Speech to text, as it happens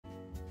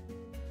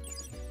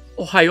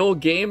Ohio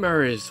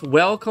gamers,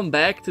 welcome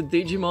back to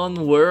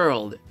Digimon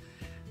World.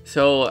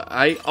 So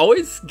I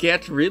always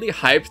get really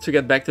hyped to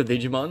get back to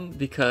Digimon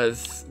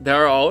because there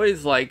are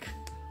always like,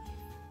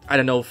 I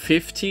don't know,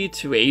 50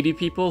 to 80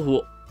 people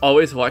who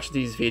always watch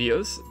these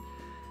videos.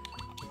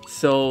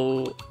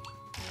 So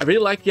I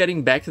really like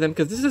getting back to them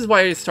because this is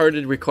why I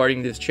started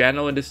recording this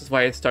channel and this is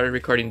why I started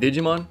recording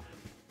Digimon,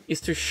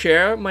 is to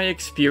share my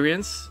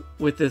experience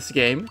with this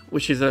game,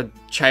 which is a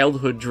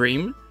childhood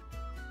dream,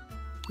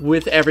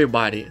 with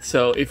everybody.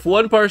 So if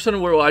one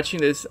person were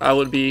watching this, I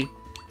would be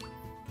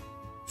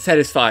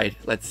satisfied,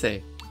 let's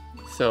say.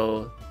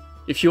 So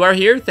if you are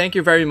here, thank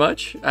you very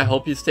much. I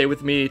hope you stay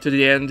with me to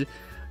the end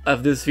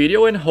of this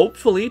video and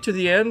hopefully to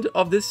the end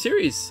of this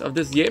series, of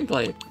this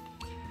gameplay.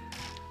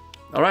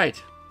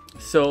 Alright,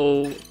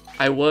 so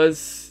I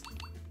was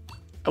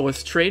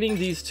training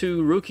these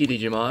two rookie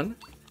Digimon.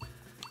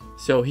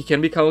 So he can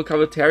become a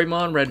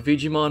Kabuterimon, Red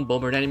Vigimon,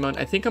 Bombardinimon.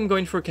 I think I'm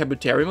going for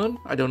Kabuterimon.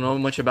 I don't know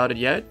much about it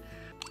yet.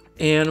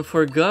 And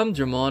for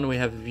Gumdramon, we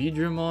have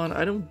Vidramon.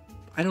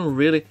 I don't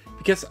really,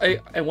 because I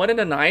wanted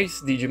a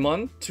nice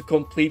Digimon to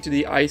complete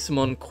the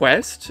Icemon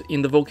quest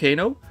in the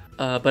volcano.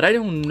 But I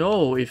don't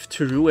know if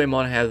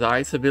Teruemon has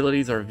ice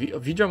abilities or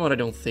Vidramon. I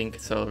don't think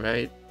so,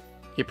 right?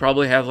 He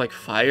probably has like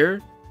fire.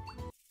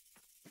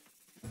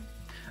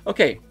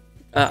 Okay,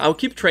 I'll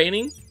keep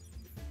training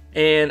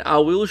and I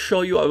will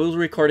show you, I will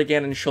record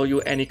again and show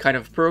you any kind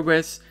of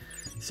progress.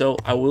 So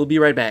I will be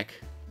right back.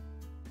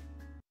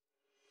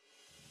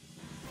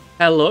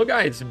 Hello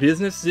guys,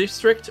 Business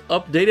District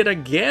updated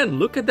again.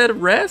 Look at that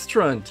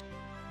restaurant.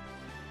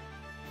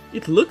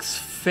 It looks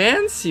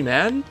fancy,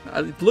 man.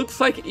 It looks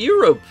like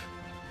Europe.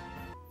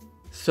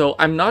 So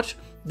I'm not,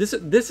 this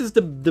is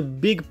the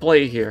big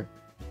play here.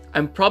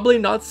 I'm probably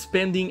not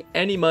spending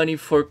any money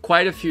for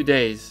quite a few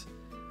days.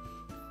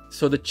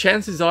 So the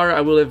chances are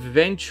I will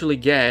eventually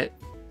get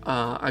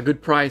a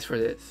good price for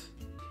this.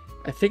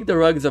 I think the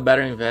rug is a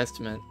better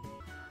investment.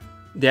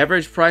 The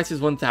average price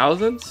is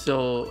 1,000,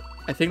 so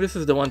I think this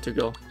is the one to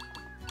go.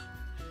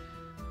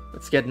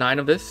 Let's get 9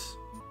 of this.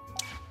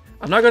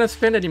 I'm not gonna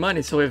spend any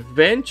money, so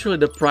eventually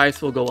the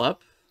price will go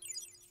up.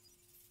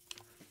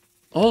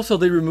 Also,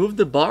 they removed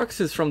the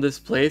boxes from this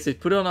place. They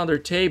put it on another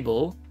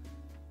table.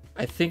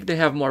 I think they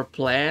have more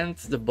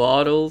plants, the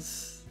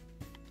bottles.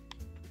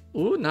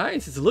 Ooh,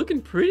 nice. It's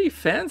looking pretty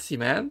fancy,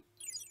 man.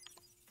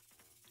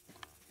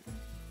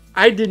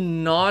 I did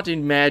not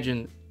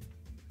imagine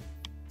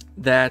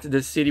that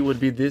the city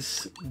would be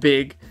this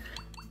big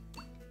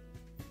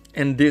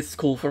and this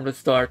cool from the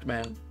start,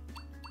 man.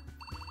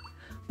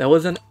 That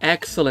was an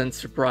excellent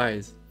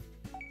surprise.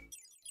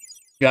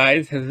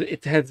 Guys,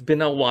 it has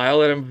been a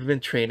while that I've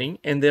been training,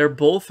 and they're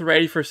both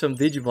ready for some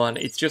Digimon.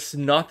 It's just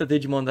not the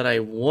Digimon that I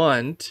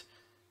want,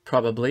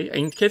 probably.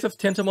 In case of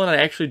Tentomon, I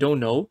actually don't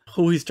know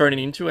who he's turning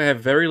into. I have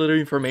very little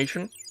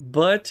information.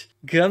 But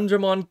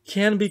Gumdramon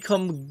can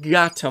become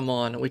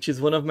Gatomon, which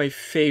is one of my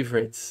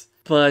favorites.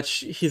 But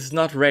he's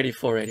not ready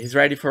for it. He's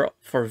ready for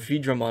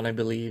Vidramon, I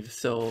believe,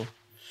 so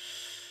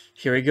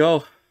here we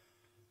go.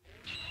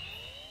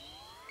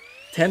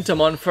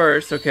 Tentomon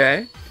first,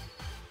 okay.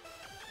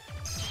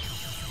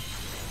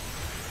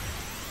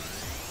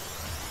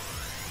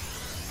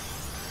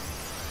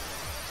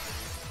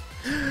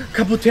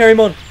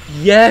 Kabuterimon!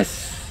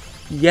 Yes!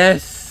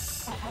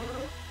 Yes!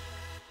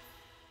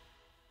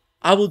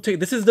 I will take...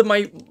 This is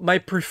my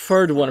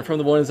preferred one from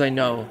the ones I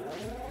know.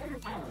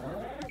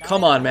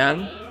 Come on,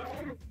 man.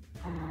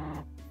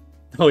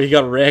 Oh, he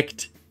got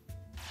wrecked.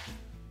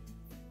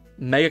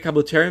 Mega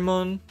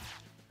Kabuterimon.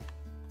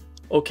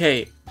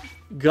 Okay,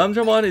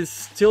 Gumdramon is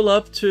still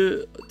up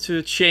to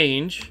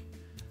change.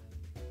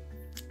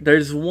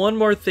 There's one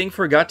more thing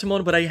for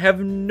Gatomon, but I have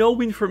no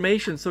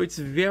information, so it's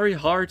very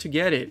hard to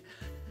get it.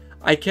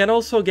 I can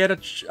also get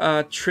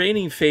a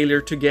training failure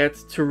to get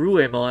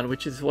Teruemon,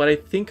 which is what I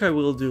think I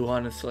will do,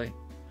 honestly.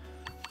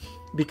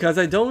 Because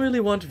I don't really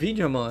want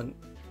Vidramon.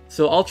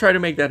 So I'll try to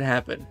make that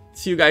happen.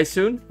 See you guys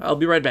soon. I'll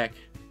be right back.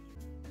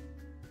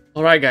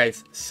 Alright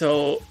guys,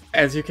 so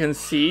as you can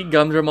see,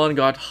 Gumdramon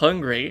got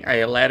hungry.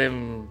 I let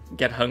him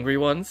get hungry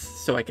once,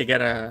 so I could get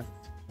a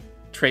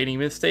training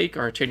mistake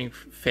or a training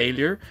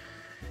failure.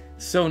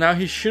 So now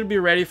he should be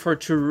ready for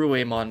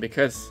Teruemon,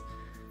 because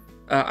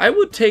I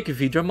would take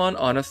Vidramon,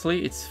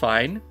 honestly, it's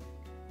fine.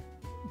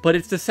 But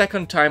it's the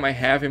second time I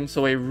have him,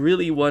 so I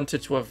really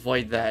wanted to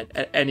avoid that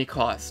at any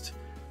cost.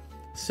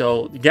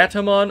 So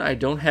Gatomon, I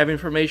don't have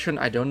information,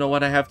 I don't know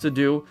what I have to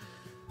do.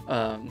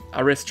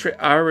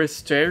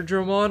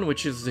 Aristerdramon,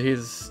 which is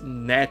his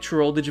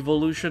natural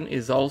Digivolution,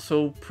 is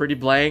also pretty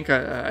blank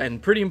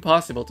and pretty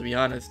impossible, to be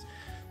honest.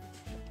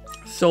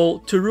 So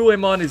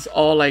Teruemon is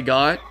all I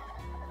got.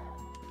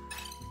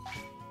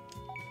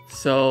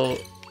 So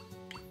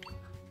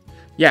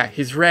yeah,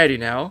 he's ready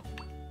now.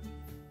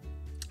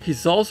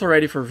 He's also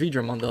ready for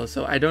Vidramon though,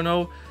 so I don't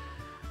know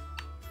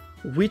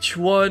which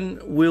one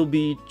will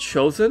be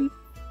chosen.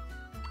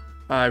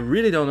 I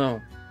really don't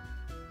know.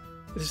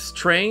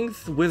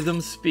 Strength,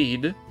 Wisdom,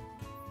 Speed.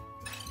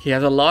 He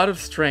has a lot of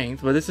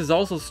strength, but this is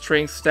also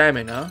strength,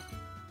 stamina.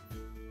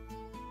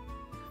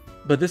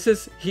 But this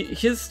is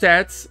his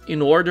stats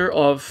in order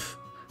of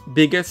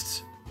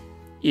biggest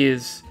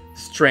is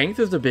strength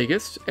is the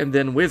biggest, and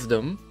then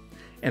wisdom,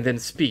 and then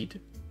speed.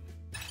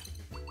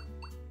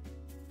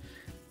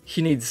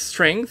 He needs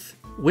strength,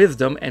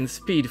 wisdom, and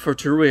speed for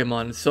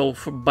Teruemon. So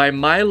by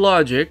my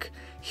logic,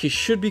 he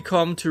should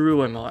become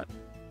Teruemon.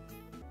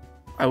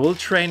 I will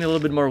train a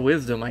little bit more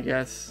wisdom, I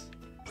guess.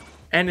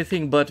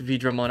 Anything but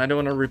Vidramon. I don't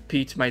want to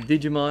repeat my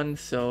Digimon,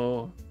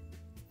 so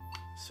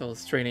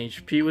let's train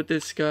HP with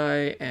this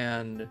guy,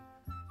 and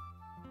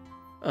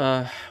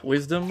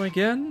wisdom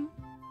again.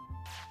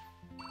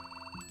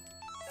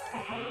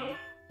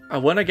 I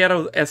want to get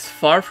as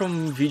far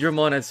from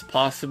Vidramon as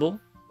possible.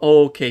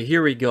 Okay,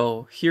 here we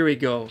go. Here we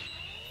go.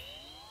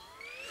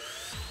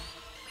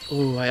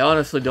 Ooh, I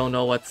honestly don't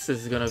know what this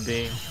is gonna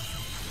be.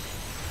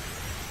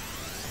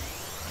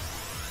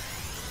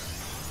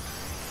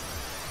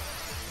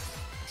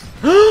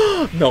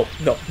 No,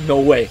 no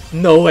way.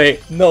 No way.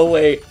 No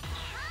way.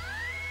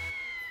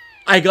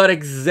 I got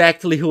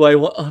exactly who I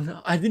want. Oh,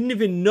 no. I didn't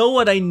even know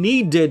what I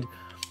needed.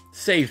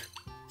 Save.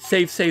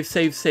 Save, save,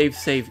 save, save,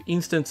 save.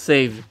 Instant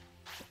save.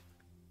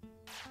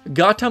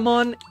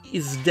 Gatomon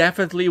is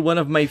definitely one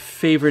of my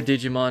favorite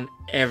Digimon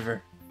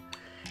ever.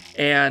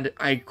 And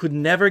I could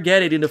never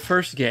get it in the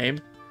first game.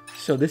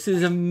 So this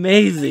is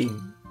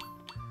amazing.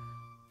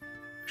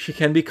 She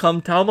can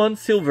become Talmon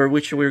Silver,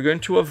 which we're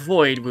going to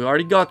avoid. We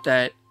already got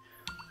that.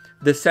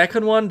 The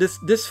second one,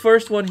 this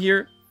first one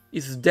here,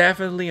 is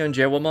definitely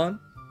Angewamon.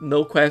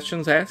 No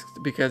questions asked,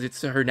 because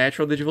it's her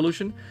natural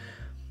Digivolution.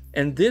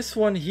 And this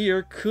one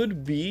here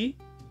could be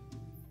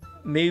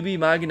maybe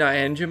Magna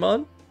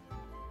Angemon.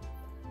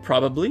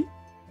 Probably.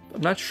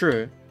 I'm not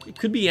sure. It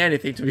could be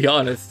anything, to be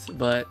honest,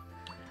 but...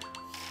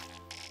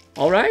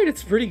 Alright,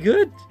 it's pretty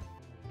good.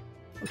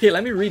 Okay,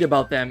 let me read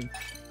about them.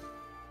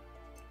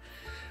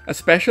 A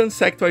special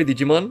insectoid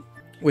Digimon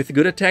with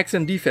good attacks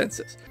and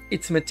defenses.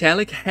 Its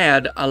metallic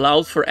head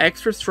allows for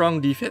extra strong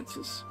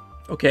defenses.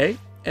 Okay,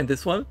 and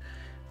this one?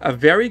 A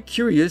very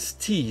curious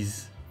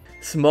tease.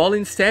 Small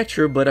in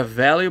stature, but a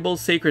valuable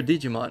sacred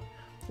Digimon,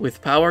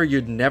 with power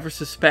you'd never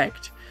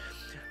suspect.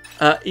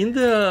 In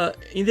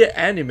the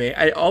anime,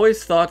 I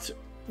always thought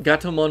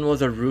Gatomon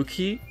was a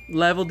rookie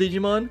level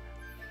Digimon.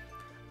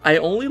 I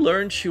only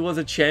learned she was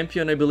a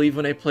champion, I believe,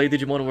 when I played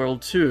Digimon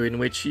World 2, in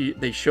which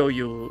they show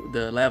you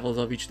the levels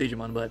of each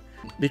Digimon, but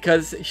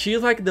because she's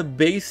like the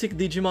basic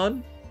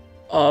Digimon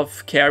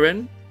of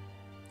Karen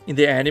in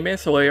the anime,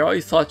 so I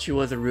always thought she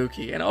was a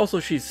rookie, and also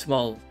she's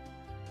small.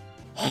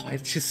 Oh,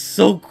 she's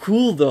so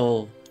cool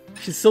though.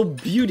 She's so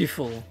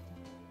beautiful.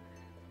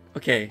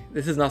 Okay,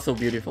 this is not so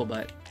beautiful,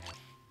 but...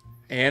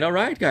 And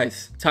alright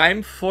guys,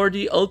 time for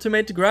the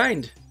ultimate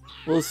grind.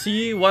 We'll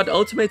see what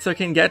ultimates I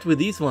can get with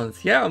these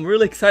ones. Yeah, I'm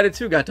really excited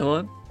too,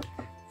 Gatomon.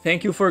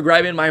 Thank you for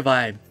grabbing my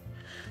vibe.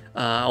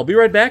 I'll be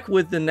right back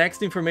with the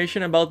next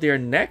information about their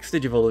next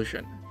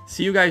Digivolution.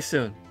 See you guys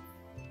soon.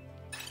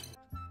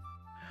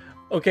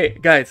 Okay,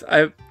 guys,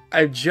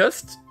 I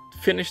just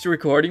finished the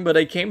recording, but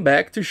I came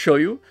back to show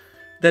you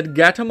that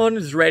Gatomon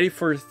is ready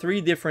for 3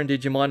 different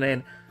Digimon,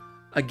 and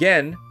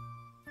again,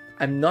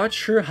 I'm not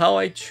sure how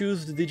I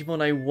choose the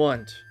Digimon I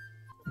want.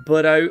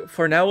 But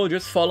for now, I'll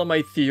just follow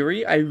my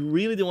theory. I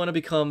really don't want to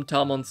become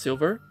Talmon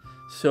Silver,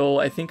 so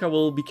I think I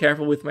will be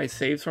careful with my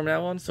saves from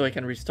now on, so I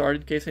can restart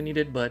in case I need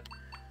it, but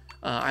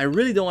I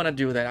really don't want to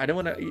do that. I don't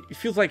want to... It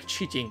feels like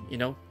cheating, you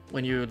know?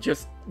 When you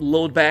just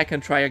load back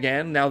and try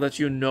again, now that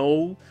you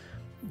know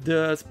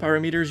the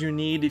parameters you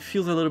need, it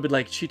feels a little bit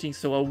like cheating,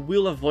 so I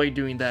will avoid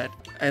doing that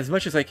as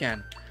much as I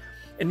can.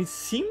 And it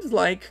seems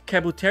like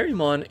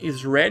Kabuterimon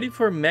is ready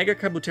for Mega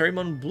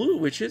Kabuterimon Blue,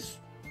 which is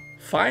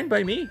fine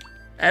by me.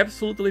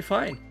 Absolutely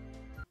fine.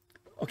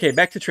 Okay,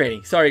 back to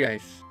training. Sorry,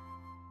 guys.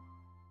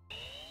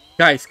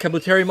 Guys,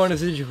 Kabuterimon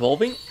is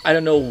evolving. I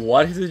don't know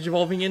what he's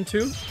evolving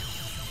into.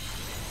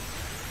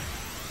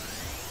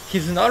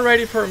 He's not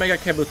ready for Mega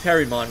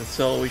Kabuterimon,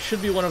 so he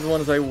should be one of the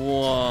ones I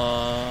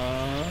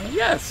want.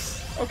 Yes.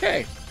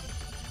 Okay.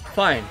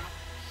 Fine.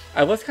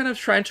 I was kind of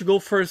trying to go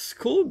for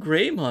Skull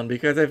Greymon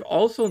because I've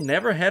also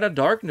never had a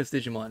Darkness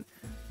Digimon.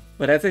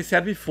 But as I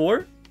said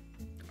before,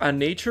 a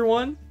Nature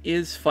one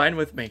is fine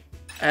with me.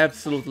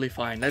 Absolutely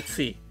fine. Let's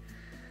see.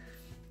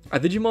 A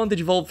Digimon that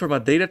evolved from a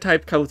Data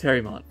type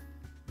Kabuterimon.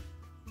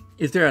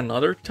 Is there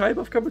another type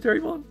of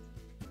Kabuterimon?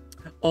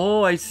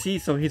 Oh, I see.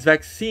 So his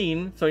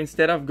vaccine. So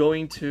instead of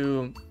going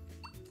to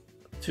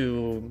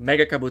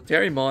Mega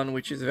Kabuterimon,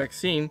 which is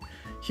vaccine,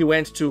 he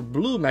went to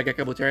Blue Mega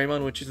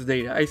Kabuterimon, which is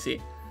Data. I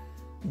see.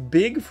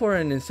 Big for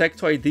an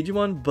insectoid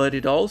Digimon, but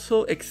it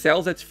also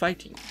excels at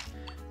fighting.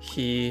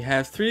 He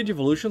has 3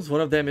 evolutions.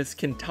 One of them is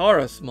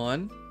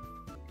Kentaurasmon.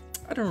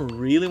 I don't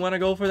really want to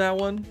go for that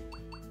one.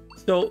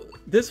 So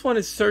this one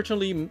is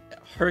certainly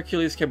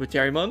Hercules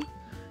Kabuterimon.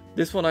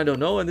 This one I don't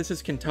know, and this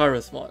is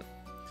Kentaurasmon.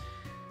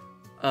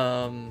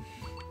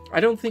 I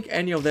don't think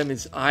any of them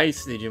is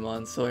Ice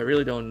Digimon, so I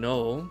really don't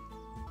know.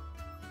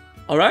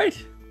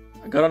 Alright,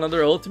 I got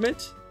another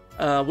ultimate.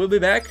 We'll be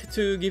back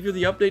to give you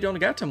the update on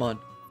Gatomon.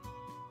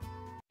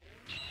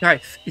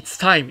 Guys, it's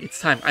time, it's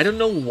time. I don't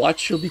know what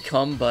she'll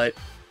become, but...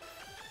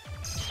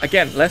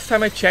 Again, last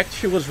time I checked,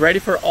 she was ready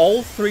for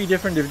all 3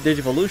 different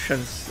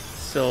Digivolutions,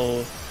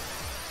 so...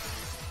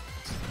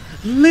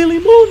 Lily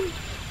Moon!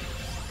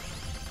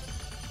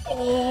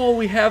 Oh,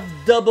 we have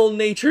double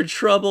nature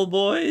trouble,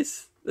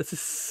 boys. This is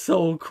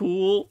so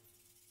cool.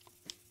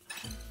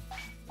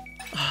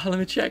 Let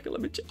me check.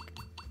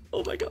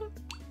 Oh my god.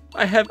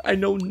 I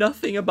know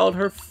nothing about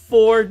her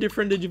 4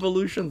 different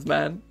Digivolutions,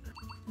 man.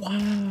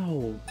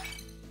 Wow.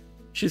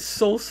 She's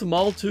so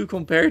small too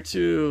compared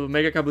to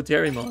Mega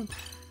Kabuterimon.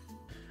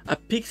 A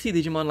pixie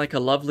Digimon like a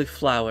lovely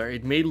flower.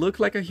 It may look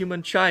like a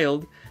human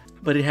child,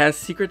 but it has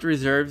secret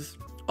reserves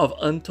of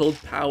untold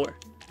power.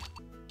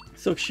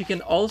 So she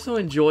can also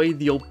enjoy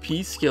the OP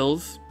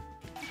skills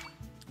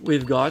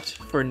we've got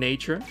for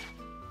nature.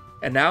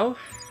 And now,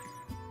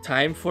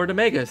 time for the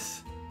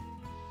Megas.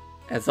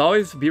 As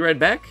always, be right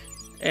back,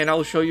 and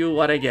I'll show you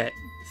what I get.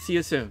 See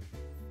you soon.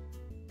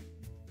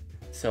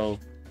 So,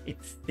 it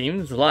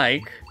seems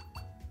like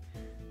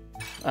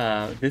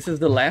this is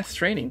the last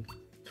training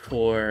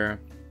for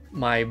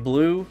my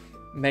blue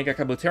Mega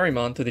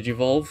Kabuterimon to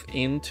Digivolve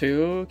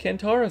into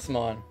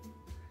Kentorosmon.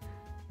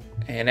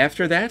 And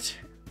after that,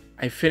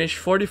 I finished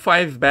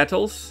 45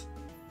 battles,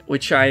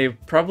 which I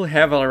probably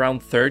have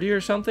around 30 or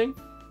something.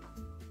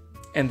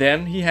 And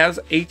then he has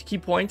 8 key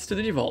points to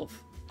Digivolve.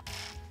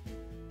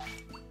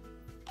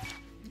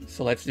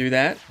 So let's do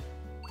that.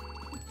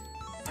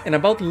 And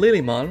about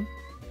Lilymon,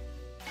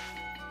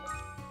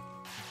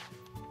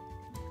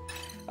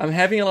 I'm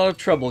having a lot of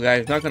trouble,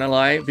 guys, not gonna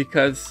lie,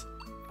 because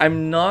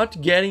I'm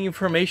not getting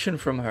information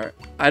from her.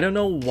 I don't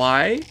know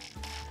why,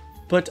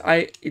 but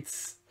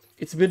it's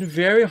been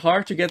very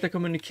hard to get the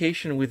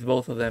communication with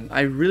both of them.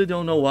 I really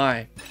don't know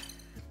why,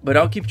 but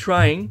I'll keep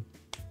trying.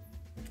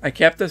 I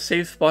kept a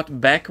safe spot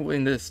back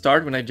in the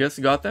start when I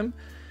just got them,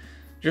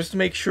 just to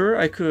make sure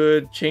I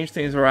could change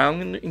things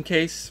around in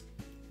case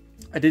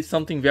I did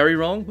something very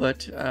wrong,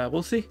 but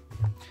we'll see.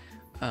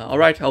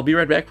 Alright, I'll be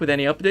right back with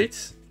any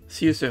updates.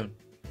 See you soon.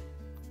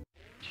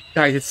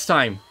 Guys, it's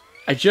time.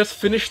 I just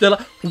finished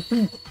the...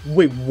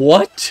 Wait,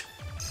 what?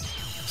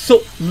 So,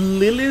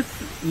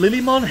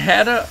 Lilymon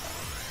had a...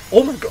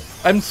 Oh my god,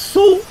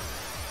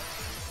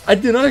 I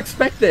did not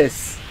expect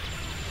this.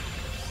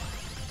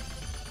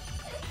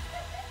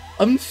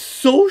 I'm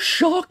so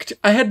shocked.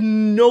 I had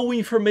no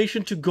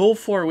information to go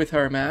for with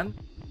her, man.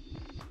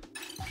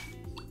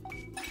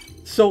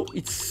 So,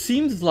 it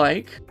seems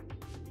like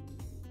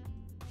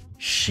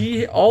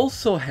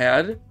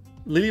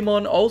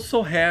Lilymon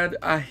also had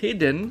a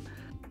hidden,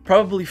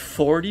 probably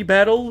 40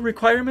 battle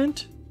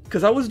requirement.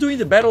 Because I was doing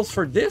the battles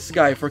for this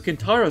guy, for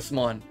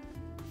Kentorosmon.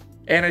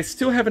 And I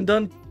still haven't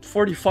done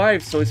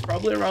 45, so it's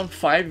probably around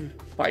 5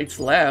 fights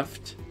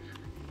left.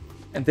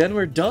 And then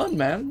we're done,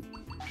 man.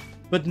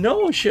 But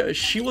no,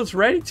 she was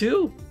ready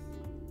too.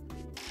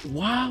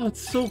 Wow,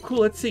 it's so cool.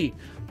 Let's see.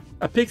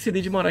 A pixie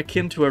Digimon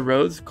akin to a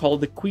rose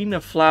called the Queen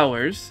of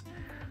Flowers.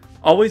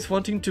 Always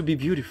wanting to be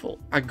beautiful.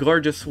 A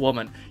gorgeous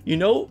woman. You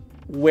know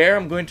where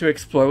I'm going to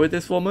explore with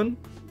this woman?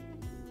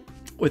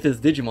 With this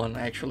Digimon,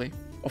 actually.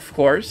 Of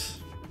course,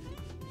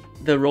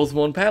 the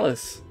Rosemont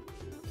Palace.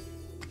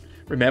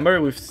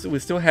 Remember, we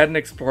still hadn't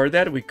explored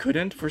that. We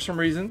couldn't for some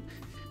reason.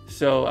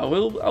 So I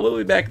will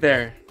be back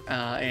there.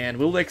 And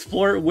we'll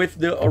explore with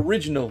the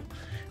original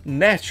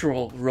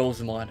natural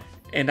Rosemont.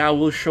 And I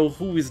will show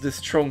who is the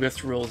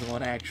strongest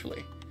Rosemont,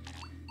 actually.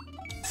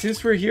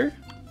 Since we're here,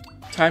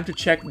 time to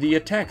check the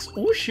attacks.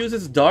 Oh, she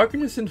uses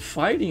darkness and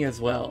fighting as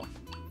well.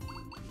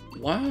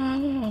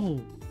 Wow.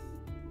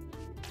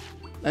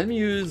 Let me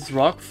use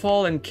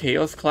Rockfall and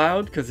Chaos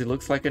Cloud, because it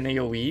looks like an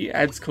AoE.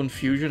 Adds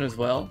confusion as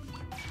well.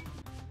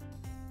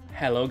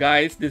 Hello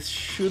guys, this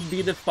should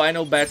be the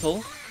final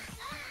battle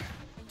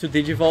to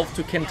Digivolve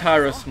to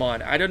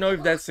Kentorosmon. I don't know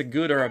if that's a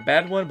good or a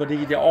bad one, but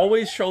he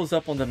always shows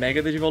up on the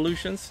Mega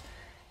Digivolutions,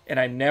 and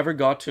I never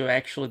got to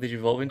actually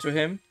Digivolve into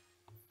him.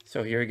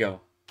 So here we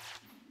go.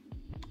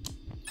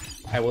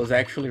 I was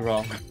actually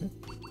wrong.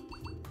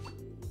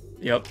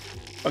 Yep.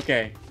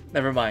 Okay,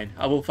 never mind.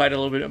 I will fight a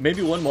little bit.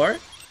 Maybe one more?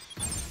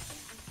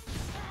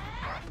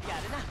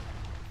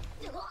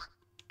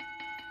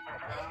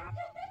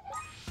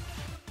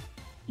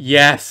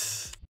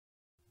 Yes!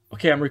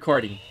 Okay, I'm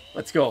recording.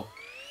 Let's go.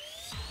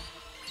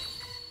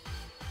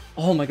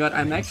 Oh my god,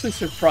 I'm actually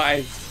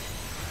surprised.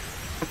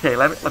 Okay,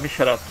 let me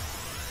shut up.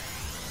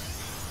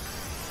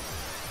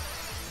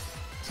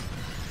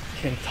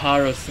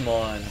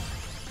 Kentorosmon.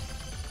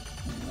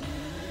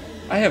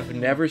 I have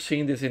never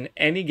seen this in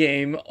any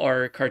game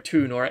or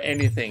cartoon or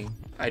anything,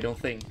 I don't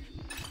think.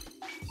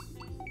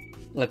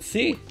 Let's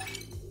see.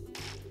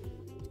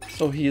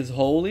 So he is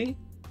holy,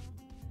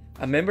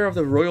 a member of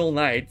the Royal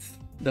Knights,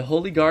 the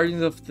Holy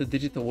Guardians of the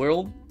Digital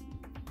World,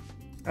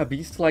 a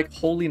beast like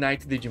Holy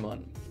Knight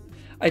Digimon.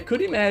 I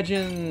could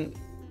imagine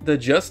the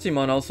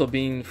Justimon also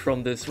being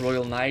from this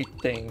Royal Knight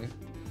thing.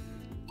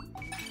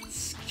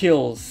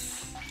 Skills.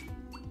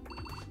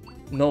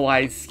 No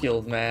ice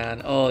skills,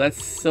 man. Oh,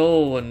 that's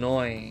so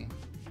annoying.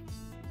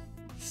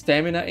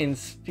 Stamina and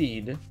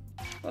speed.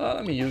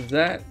 Let me use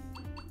that.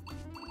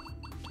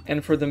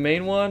 And for the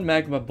main one,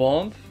 Magma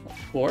Bomb,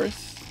 of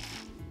course.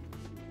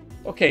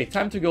 Okay,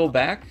 time to go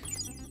back.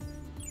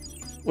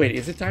 Wait,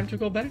 is it time to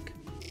go back?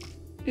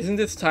 Isn't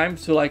this time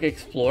to, like,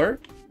 explore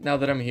now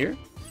that I'm here?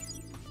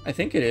 I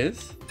think it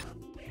is.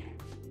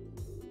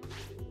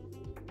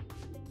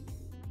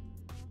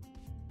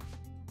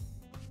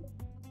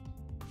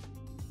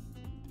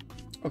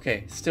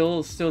 Okay,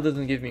 still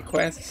doesn't give me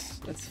quests.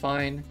 That's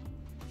fine.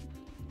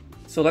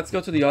 So let's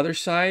go to the other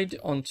side,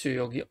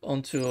 onto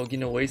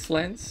Ogino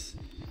Wastelands,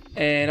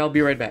 and I'll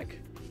be right back.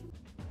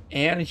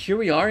 And here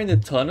we are in the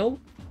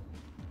tunnel.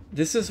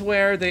 This is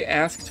where they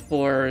asked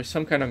for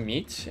some kind of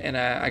meat, and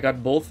I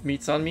got both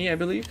meats on me, I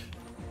believe.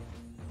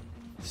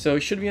 So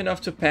it should be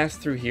enough to pass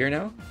through here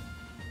now.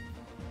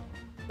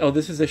 Oh,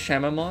 this is a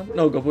Shamamon?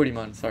 No,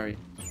 Goburimon, sorry.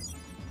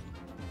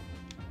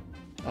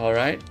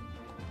 Alright.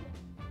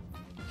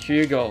 Here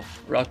you go,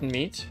 rotten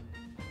meat.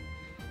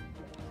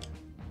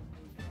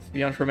 It's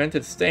beyond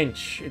fermented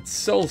stench. It's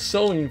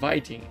so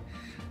inviting.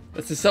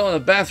 This is some of the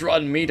best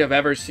rotten meat I've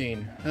ever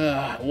seen.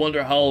 I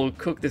wonder how I'll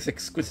cook this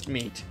exquisite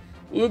meat.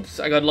 Oops,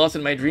 I got lost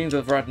in my dreams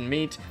of rotten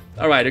meat.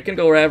 Alright, you can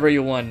go wherever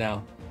you want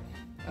now.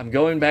 I'm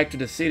going back to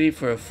the city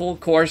for a full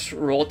course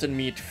rotten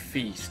meat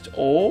feast.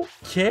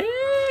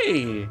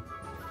 Okay!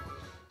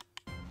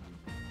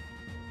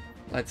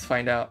 Let's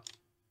find out.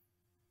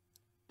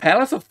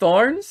 Palace of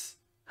Thorns?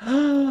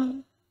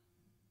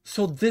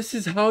 So this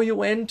is how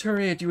you enter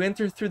it. You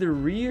enter through the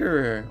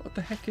rear. What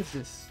the heck is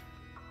this?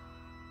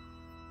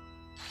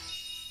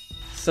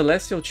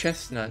 Celestial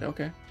Chestnut.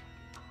 Okay.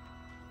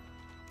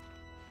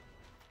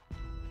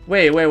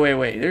 Wait.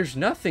 There's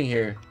nothing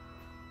here.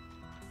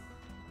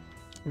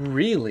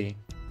 Really?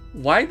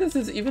 Why does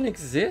this even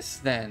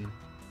exist then?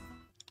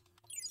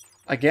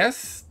 I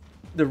guess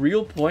the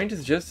real point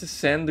is just to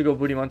send the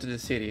Goburimon to the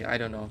city. I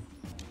don't know.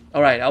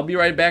 Alright, I'll be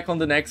right back on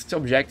the next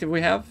objective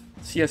we have.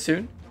 See you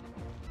soon.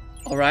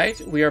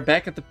 Alright, we are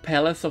back at the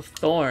Palace of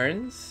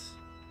Thorns.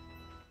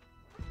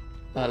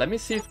 Let me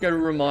see if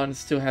Garurumon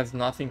still has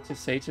nothing to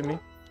say to me.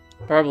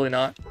 Probably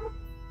not.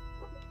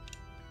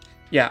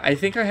 Yeah, I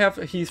think I have...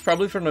 He's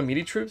probably from the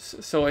Midi Troops,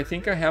 so I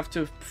think I have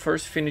to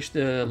first finish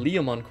the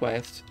Leomon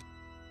quest.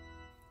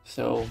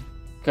 So,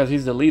 because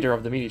he's the leader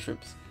of the Midi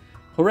Troops.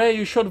 Hooray,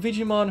 you showed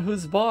Digimon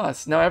who's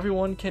boss. Now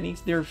everyone can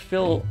eat their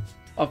fill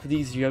of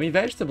these yummy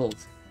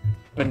vegetables.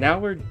 But now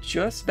we're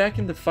just back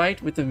in the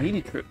fight with the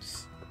Midi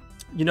Troops.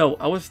 You know,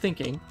 I was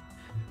thinking,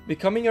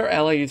 becoming your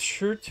ally is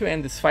sure to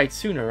end this fight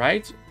sooner,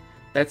 right?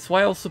 That's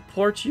why I'll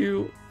support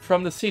you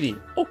from the city.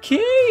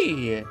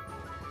 Okay!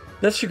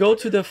 Does she go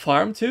to the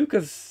farm too?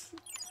 Because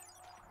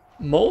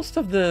most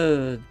of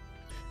the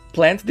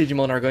plant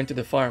Digimon are going to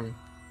the farm.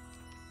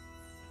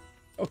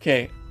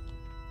 Okay.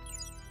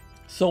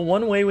 So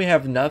one way we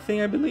have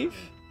nothing, I believe.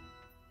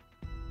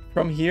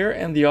 From here,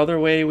 and the other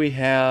way we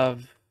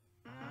have...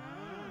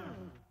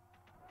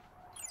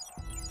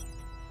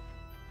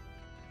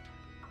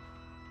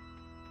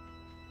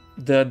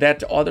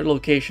 that other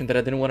location that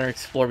I didn't want to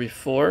explore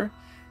before.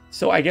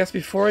 So I guess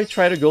before I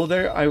try to go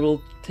there, I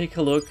will take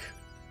a look.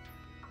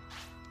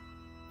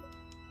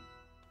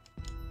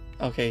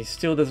 Okay,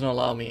 still doesn't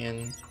allow me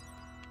in.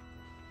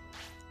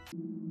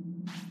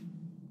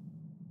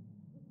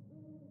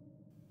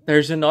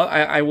 There's another...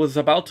 I was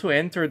about to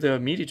enter the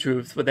Midi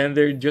Troops, but then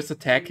they just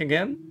attack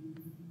again.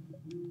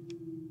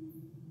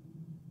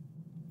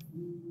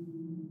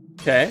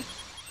 Okay.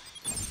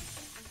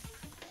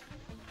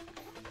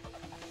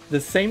 The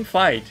same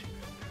fight.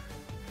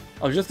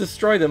 I'll just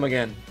destroy them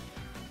again.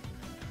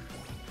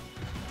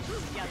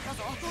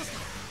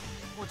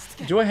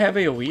 Do I have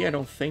AoE? I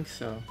don't think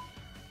so.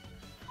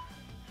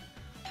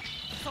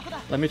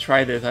 Let me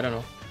try this, I don't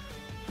know.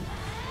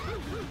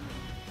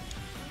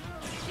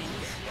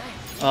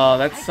 Oh,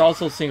 that's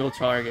also single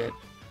target.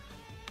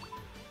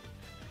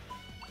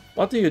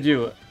 What do you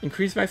do?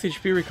 Increase max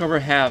HP, recover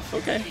half.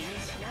 Okay.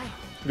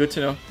 Good to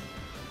know.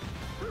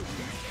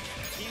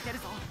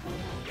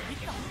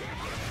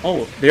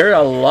 Oh, they're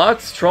a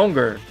lot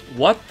stronger.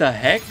 What the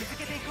heck?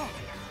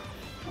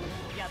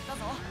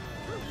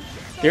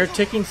 They're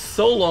taking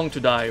so long to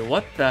die.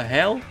 What the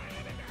hell?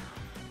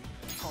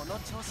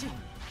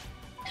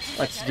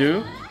 Let's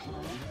do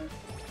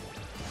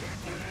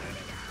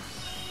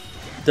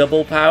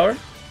double power.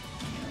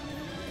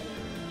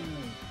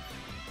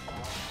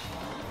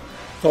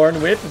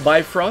 Thorn Whip,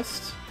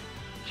 Bifrost.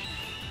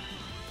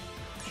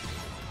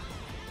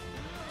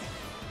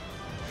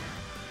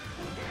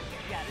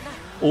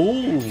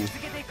 Ooh,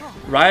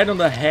 right on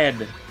the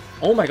head.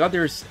 Oh my god,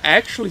 they're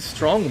actually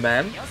strong,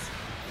 man.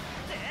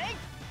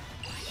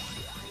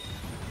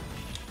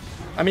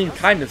 I mean,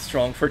 kind of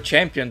strong for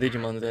champion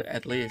Digimon,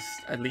 at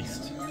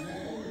least.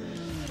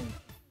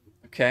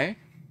 Okay,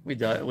 we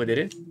did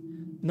it.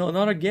 No,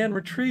 not again.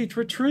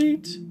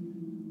 Retreat.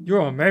 You're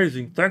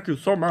amazing. Thank you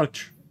so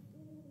much.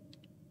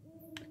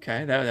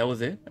 Okay, that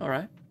was it. All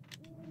right.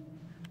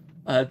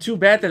 Too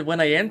bad that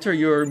when I enter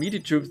your Midi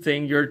Troop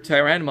thing, your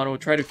Tyrannomon will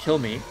try to kill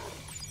me.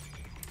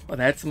 Well,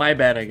 that's my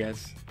bad, I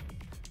guess.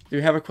 Do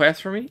you have a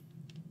quest for me?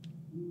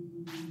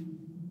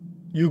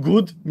 You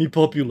good? Me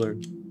popular.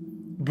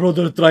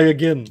 Brother, try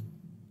again.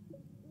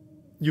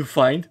 You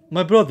find?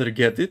 My brother,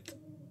 get it?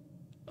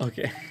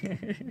 Okay.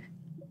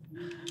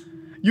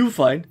 You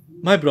find?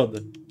 My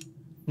brother.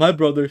 My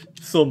brother,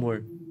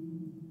 somewhere.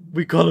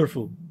 We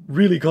colorful.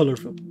 Really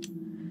colorful.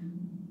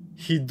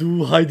 He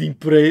do hiding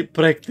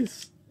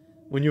practice.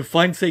 When you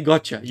find, say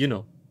gotcha, you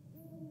know.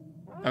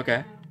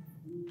 Okay.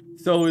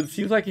 So it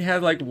seems like he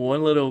has like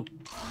one little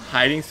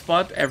hiding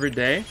spot every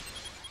day.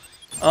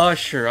 Oh,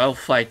 sure, I'll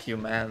fight you,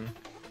 man.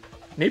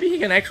 Maybe he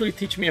can actually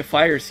teach me a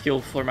fire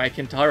skill for my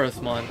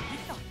Kentarosmon.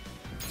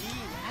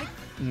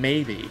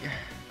 Maybe.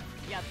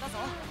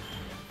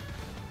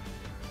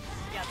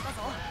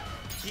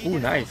 Ooh,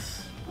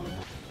 nice.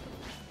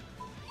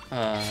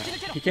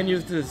 He can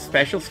use the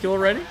special skill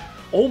already?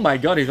 Oh my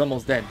god, he's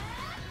almost dead.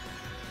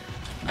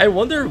 I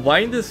wonder why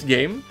in this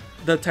game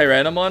the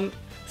Tyrannomon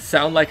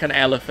sound like an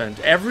elephant.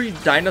 Every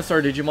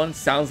dinosaur Digimon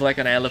sounds like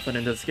an elephant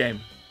in this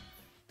game.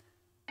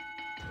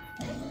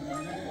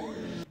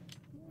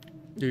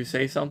 Do you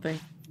say something?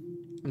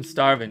 I'm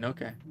starving,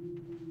 okay.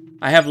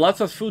 I have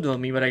lots of food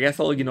on me, but I guess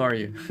I'll ignore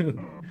you.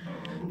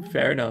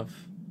 Fair enough.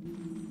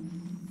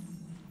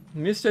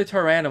 Mr.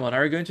 Tyrannomon,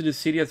 are you going to the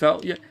city as well?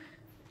 Yeah.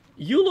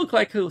 You look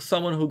like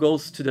someone who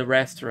goes to the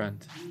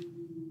restaurant.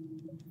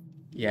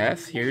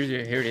 Yes, here it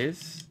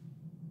is.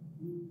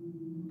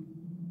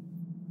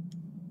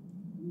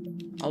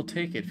 I'll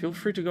take it. Feel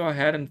free to go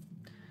ahead and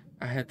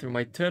I head through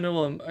my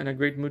tunnel. I'm in a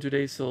great mood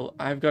today, so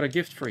I've got a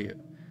gift for you.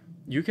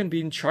 You can be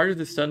in charge of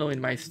this tunnel in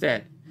my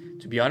stead.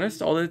 To be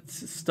honest, all that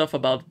stuff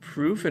about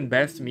proof and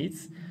best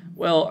meats,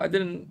 well, I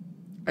didn't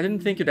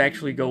think you'd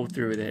actually go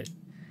through with it.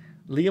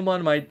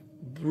 Leomon might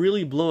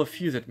really blow a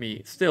fuse at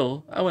me.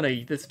 Still, I want to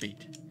eat this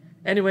meat.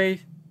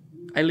 Anyway,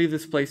 I leave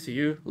this place to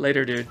you.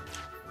 Later, dude.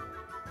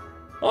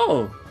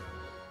 Oh!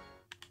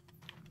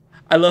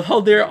 I love how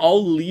they're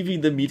all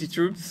leaving the meaty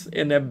troops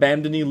and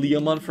abandoning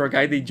Leomon for a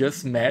guy they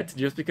just met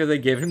just because I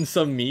gave him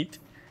some meat.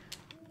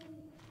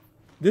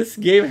 This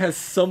game has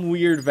some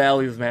weird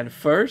values, man.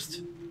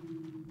 First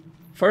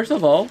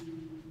of all,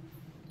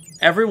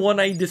 everyone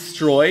I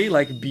destroy,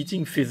 like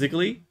beating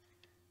physically,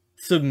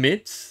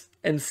 submits,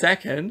 and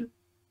second,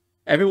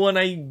 everyone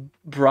I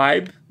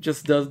bribe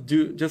just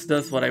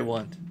does what I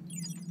want.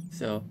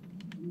 So,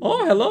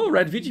 oh hello,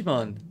 Red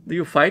Digimon. Do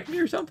you fight me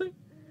or something?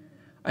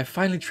 I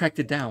finally tracked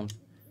it down.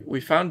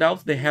 We found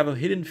out they have a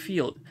hidden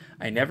field.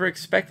 I never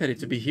expected it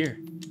to be here.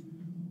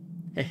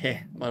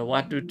 Hehe, but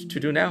what to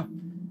do now?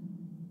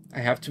 I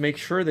have to make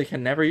sure they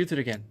can never use it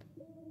again.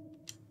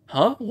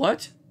 Huh?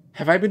 What?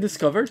 Have I been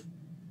discovered?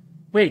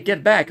 Wait,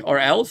 get back, or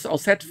else I'll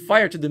set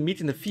fire to the meat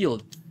in the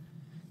field.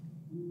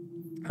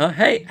 Huh?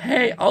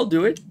 Hey, I'll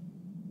do it.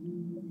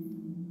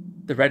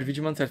 The Red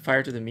Digimon set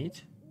fire to the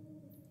meat?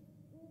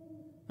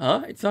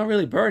 Huh? It's not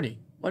really burning.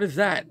 What is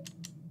that?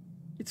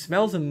 It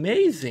smells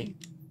amazing.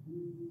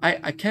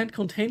 I can't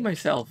contain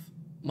myself.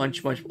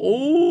 Munch.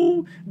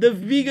 Oh, the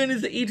vegan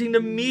is eating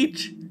the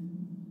meat.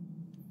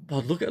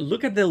 But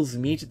look at those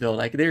meat though.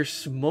 Like they're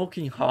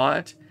smoking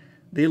hot.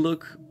 They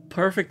look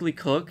perfectly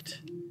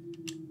cooked.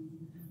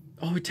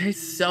 Oh, it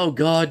tastes so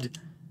good.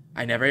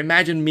 I never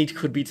imagined meat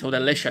could be so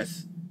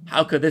delicious.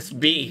 How could this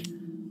be?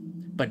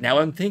 But now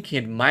I'm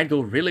thinking it might go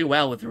really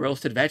well with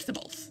roasted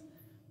vegetables.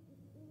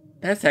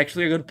 That's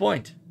actually a good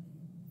point.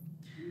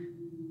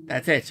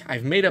 That's it.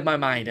 I've made up my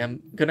mind.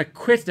 I'm gonna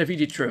quit the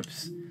VG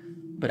troops.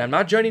 But I'm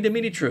not joining the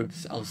mini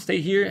troops. I'll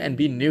stay here and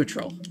be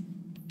neutral.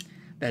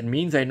 That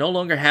means I no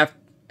longer have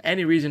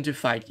any reason to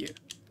fight you.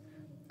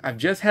 I've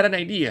just had an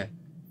idea.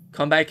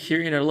 Come back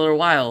here in a little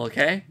while,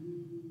 okay?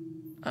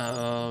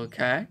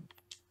 Okay.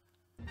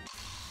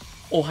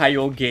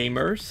 Ohio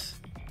gamers.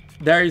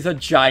 There is a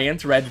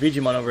giant red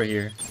Digimon over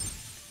here.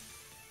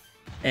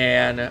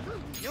 And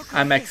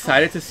I'm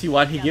excited to see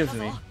what he gives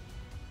me.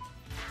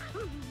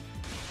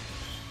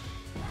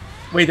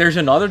 Wait, there's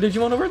another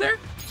Digimon over there?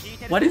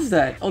 What is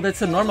that? Oh,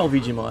 that's a normal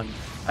Digimon.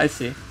 I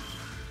see.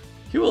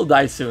 He will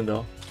die soon,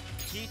 though.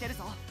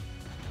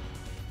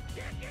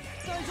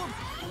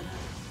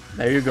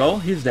 There you go.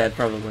 He's dead,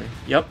 probably.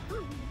 Yep.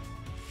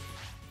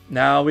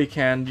 Now we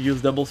can use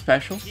double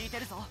special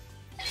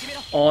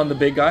on the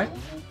big guy.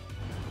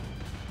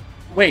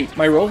 Wait,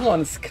 my Rovolon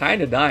is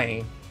kind of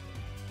dying.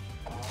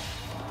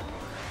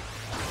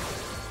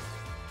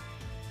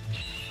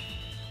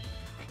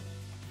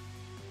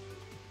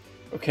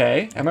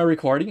 Okay, am I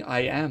recording?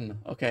 I am.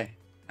 Okay.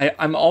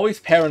 I'm always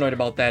paranoid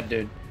about that,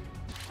 dude.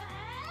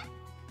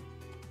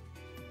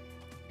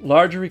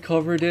 Larger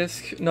recovery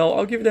disc. No,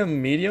 I'll give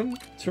them medium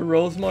to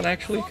Rosemon,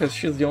 actually, because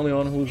she's the only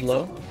one who's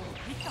low.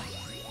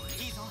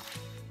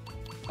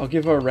 I'll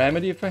give her a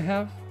remedy if I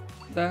have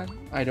that.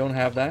 I don't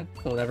have that,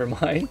 so never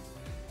mind.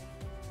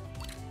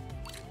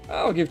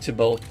 I'll give to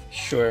both,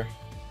 sure.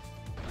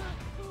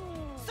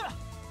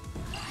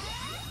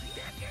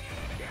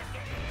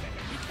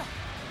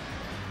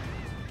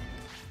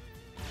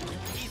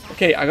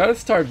 Okay, I gotta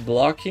start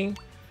blocking.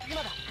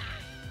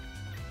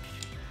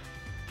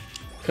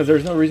 Because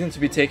there's no reason to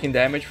be taking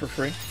damage for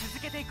free.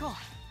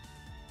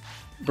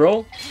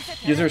 Bro,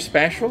 use her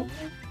special.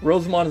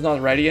 Rosemon is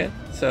not ready yet,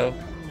 so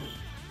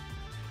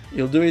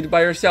you'll do it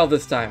by yourself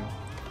this time.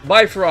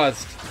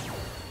 Bifrost!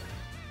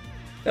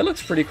 That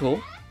looks pretty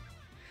cool.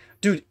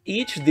 Dude,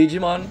 each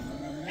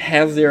Digimon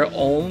has their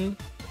own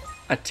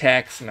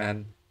attacks,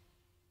 man.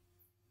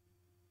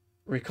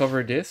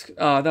 Recover disc?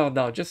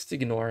 No, just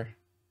ignore.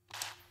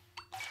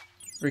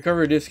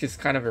 Recover disc is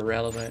kind of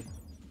irrelevant.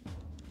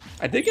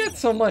 I did get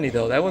some money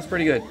though, that was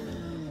pretty good.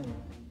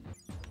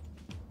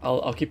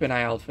 I'll keep an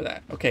eye out for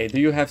that. Okay, do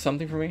you have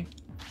something for me?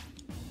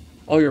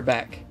 Oh, you're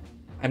back.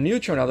 I'm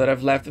neutral now that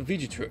I've left the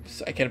VG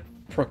troops. I can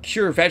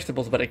procure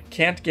vegetables, but I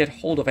can't get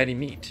hold of any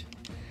meat.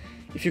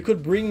 If you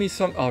could bring me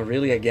some... Oh,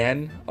 really?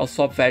 Again? I'll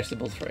swap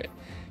vegetables for it.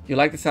 You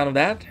like the sound of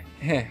that?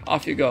 Heh,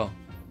 off you go.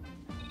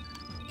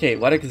 Okay,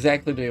 what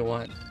exactly do you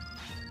want?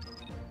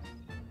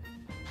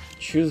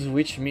 Choose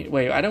which meat...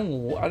 Wait, I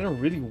don't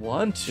really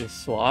want to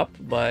swap,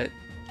 but...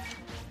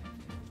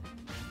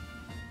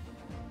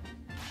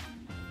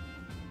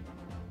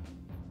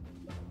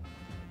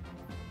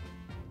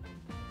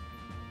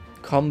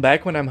 Come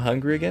back when I'm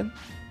hungry again?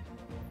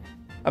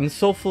 I'm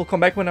so full, come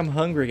back when I'm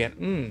hungry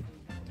again.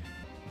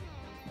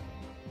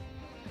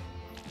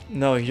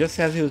 No, he just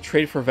has to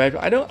trade for veg.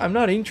 I'm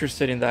not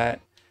interested in that.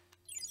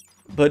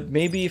 But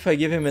maybe if I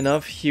give him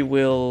enough, he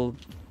will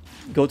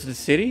go to the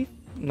city?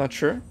 I'm not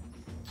sure.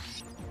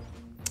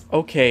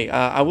 Okay,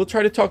 I will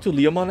try to talk to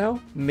Leomon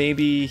now.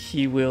 Maybe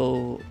he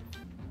will...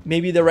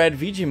 Maybe the red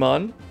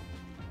Digimon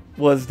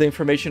was the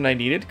information I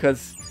needed,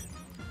 because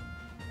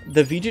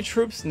the VG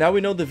troops, now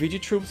we know the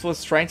VG troops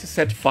was trying to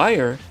set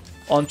fire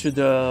onto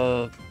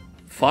the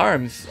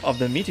farms of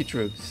the Meaty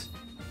troops.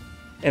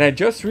 And I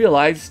just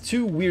realized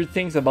two weird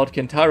things about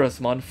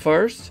Kentarosmon.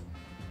 First,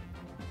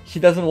 he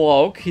doesn't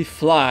walk, he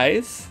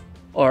flies,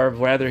 or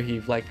rather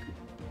he like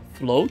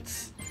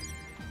floats.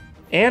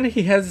 And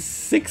he has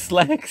 6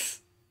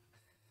 legs.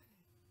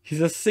 He's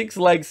a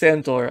 6-leg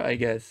centaur, I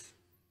guess.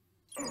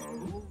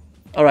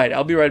 Alright,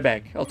 I'll be right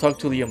back. I'll talk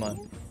to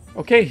Leomon.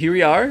 Okay, here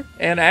we are.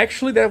 And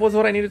actually, that was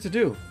what I needed to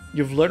do.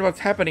 You've learned what's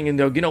happening in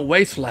the Ogino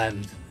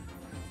Wasteland.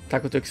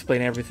 Taco to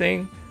explain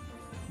everything.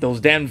 Those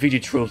damn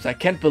VG troops, I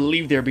can't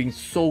believe they're being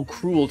so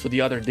cruel to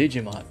the other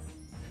Digimon.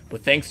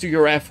 But thanks to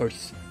your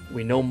efforts,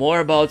 we know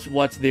more about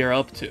what they're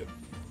up to.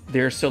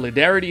 Their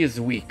solidarity is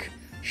weak.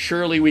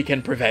 Surely we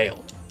can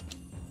prevail.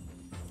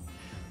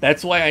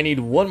 That's why I need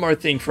one more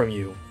thing from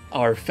you.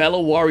 Our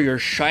fellow warrior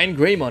Shine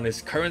Greymon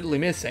is currently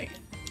missing.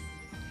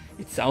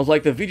 It sounds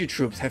like the VG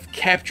troops have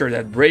captured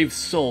that brave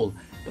soul,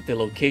 but the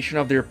location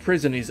of their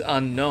prison is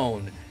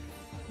unknown.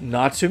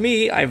 Not to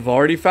me, I've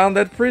already found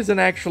that prison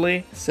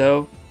actually,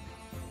 so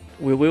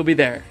we will be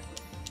there.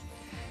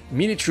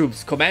 Mini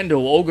Troops Commando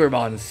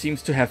Ogremon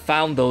seems to have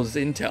found those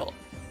intel.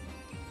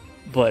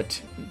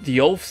 But the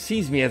oaf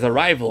sees me as a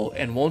rival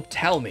and won't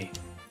tell me.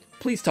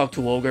 Please talk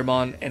to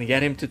Ogremon and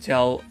get him to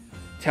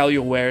tell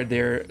you where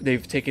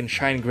they've taken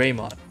Shine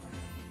Greymon.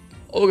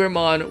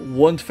 Ogremon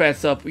won't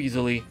fess up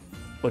easily,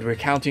 but we're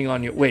counting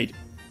on you. Wait,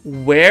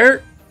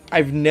 where?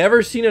 I've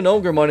never seen an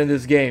Ogremon in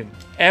this game.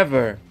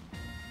 Ever.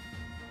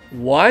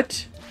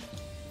 What?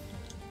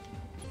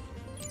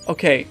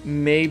 Okay,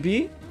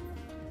 maybe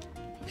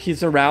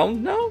he's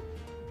around now?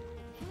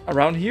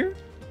 Around here?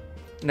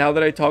 Now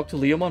that I talk to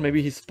Leomon,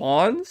 maybe he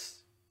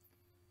spawns?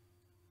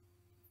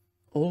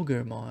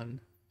 Ogremon.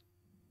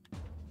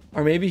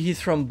 Or maybe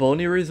he's from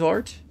Bonnie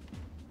Resort?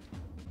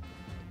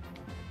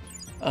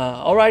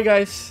 Alright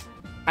guys.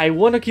 I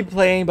want to keep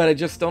playing, but I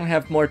just don't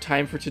have more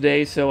time for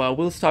today, so I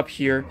will stop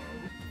here.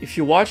 If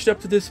you watched up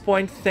to this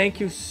point, thank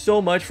you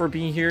so much for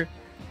being here.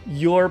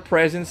 Your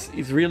presence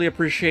is really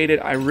appreciated.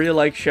 I really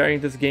like sharing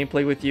this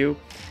gameplay with you.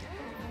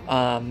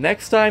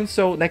 Next time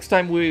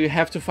we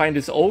have to find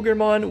this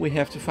Ogremon, we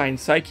have to find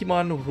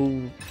Psychemon,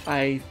 who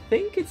I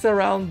think it's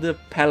around the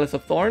Palace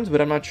of Thorns,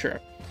 but I'm not sure.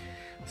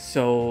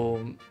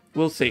 So,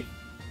 we'll see.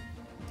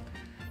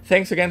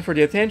 Thanks again for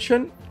the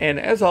attention, and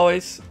as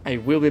always, I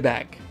will be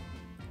back.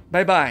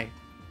 Bye bye.